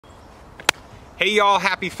Hey y'all,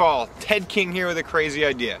 happy fall. Ted King here with a crazy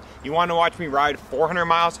idea. You want to watch me ride 400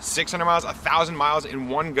 miles, 600 miles, 1,000 miles in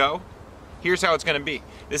one go? Here's how it's going to be.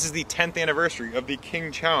 This is the 10th anniversary of the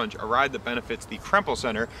King Challenge, a ride that benefits the Krempels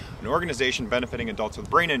Center, an organization benefiting adults with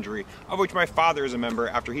brain injury, of which my father is a member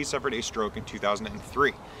after he suffered a stroke in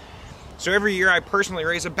 2003. So every year I personally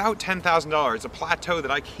raise about $10,000, a plateau that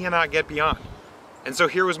I cannot get beyond. And so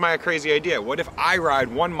here was my crazy idea. What if I ride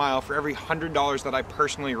 1 mile for every $100 that I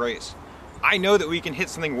personally raise? I know that we can hit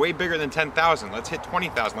something way bigger than 10,000. Let's hit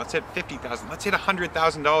 20,000, let's hit 50,000, let's hit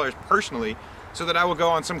 $100,000 personally, so that I will go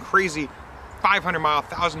on some crazy 500 mile,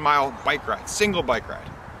 1,000 mile bike ride, single bike ride.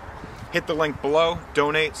 Hit the link below,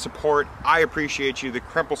 donate, support. I appreciate you, the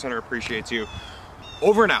Krempels Center appreciates you.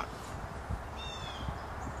 Over and out.